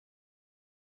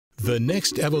The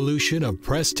next evolution of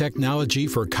press technology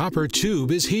for copper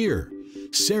tube is here.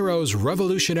 Cerro's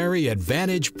revolutionary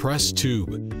Advantage Press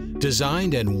Tube,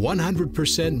 designed and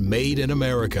 100% made in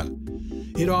America.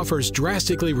 It offers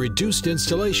drastically reduced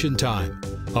installation time,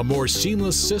 a more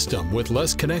seamless system with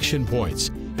less connection points,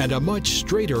 and a much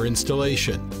straighter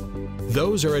installation.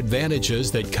 Those are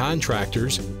advantages that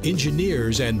contractors,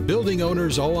 engineers, and building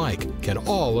owners alike can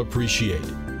all appreciate.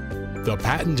 The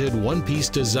patented one-piece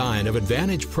design of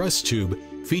Advantage Press Tube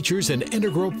features an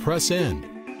integral press end,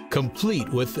 complete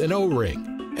with an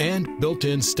O-ring and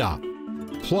built-in stop.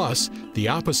 Plus, the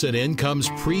opposite end comes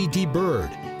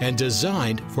pre-deburred and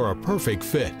designed for a perfect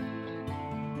fit.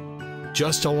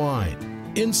 Just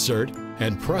align, insert,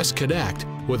 and press connect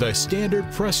with a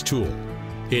standard press tool.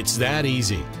 It's that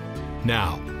easy.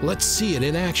 Now, let's see it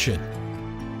in action.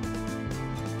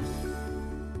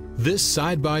 This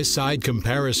side-by-side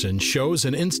comparison shows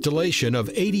an installation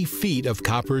of 80 feet of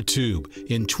copper tube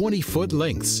in 20-foot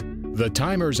lengths. The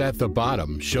timers at the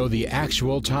bottom show the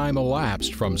actual time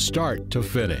elapsed from start to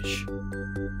finish.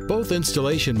 Both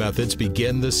installation methods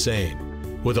begin the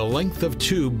same, with a length of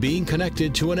tube being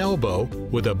connected to an elbow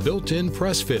with a built-in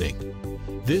press fitting.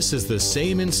 This is the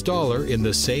same installer in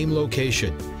the same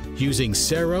location, using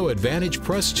Cerro Advantage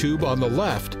Press Tube on the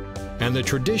left and the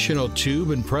traditional tube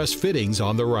and press fittings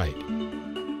on the right.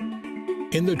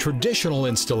 In the traditional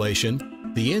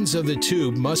installation, the ends of the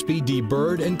tube must be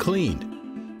deburred and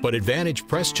cleaned, but Advantage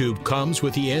Press Tube comes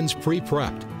with the ends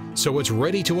pre-prepped, so it's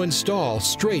ready to install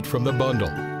straight from the bundle.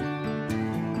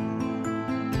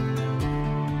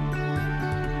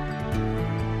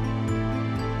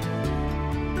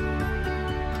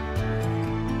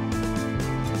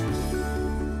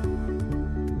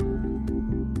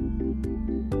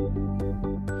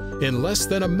 In less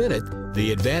than a minute,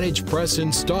 the Advantage Press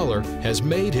installer has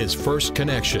made his first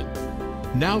connection.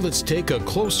 Now let's take a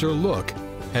closer look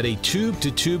at a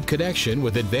tube-to-tube connection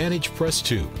with Advantage Press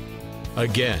Tube.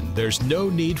 Again, there's no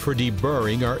need for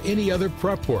deburring or any other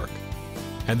prep work.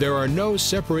 And there are no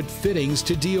separate fittings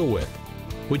to deal with,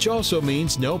 which also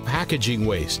means no packaging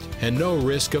waste and no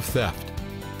risk of theft.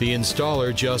 The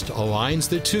installer just aligns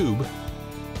the tube,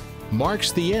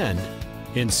 marks the end,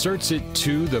 inserts it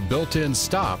to the built-in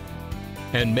stop,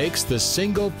 and makes the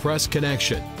single press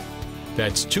connection.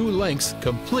 That's 2 lengths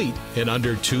complete in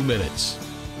under 2 minutes.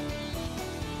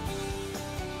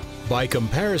 By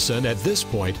comparison, at this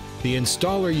point, the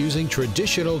installer using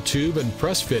traditional tube and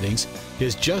press fittings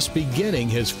is just beginning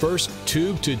his first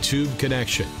tube-to-tube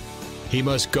connection. He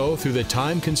must go through the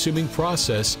time-consuming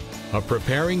process of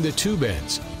preparing the tube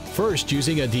ends, first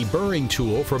using a deburring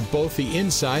tool for both the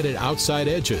inside and outside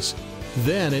edges,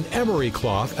 then an emery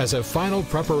cloth as a final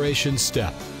preparation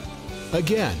step.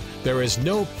 Again, there is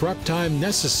no prep time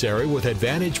necessary with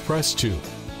Advantage Press Tube.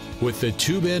 With the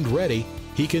tube end ready,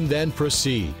 he can then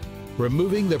proceed,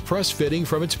 removing the press fitting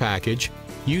from its package,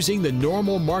 using the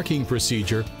normal marking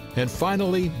procedure, and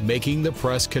finally making the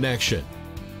press connection.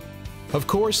 Of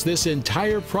course, this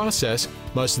entire process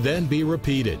must then be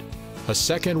repeated, a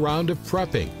second round of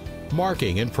prepping,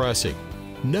 marking, and pressing,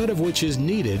 none of which is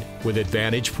needed with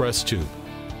Advantage Press Tube.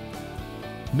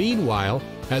 Meanwhile,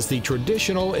 as the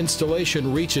traditional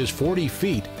installation reaches 40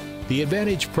 feet, the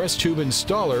Advantage Press Tube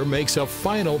installer makes a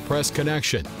final press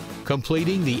connection,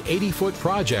 completing the 80-foot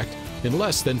project in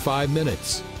less than 5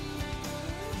 minutes.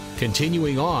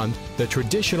 Continuing on, the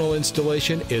traditional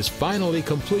installation is finally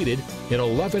completed in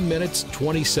 11 minutes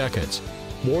 20 seconds,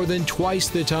 more than twice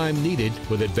the time needed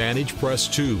with Advantage Press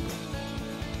Tube.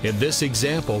 In this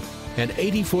example, an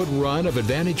 80-foot run of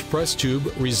Advantage Press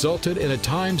Tube resulted in a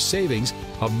time savings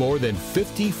of more than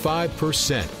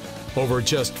 55% over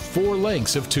just 4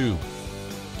 lengths of tube.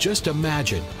 Just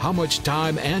imagine how much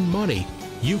time and money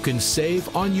you can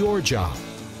save on your job.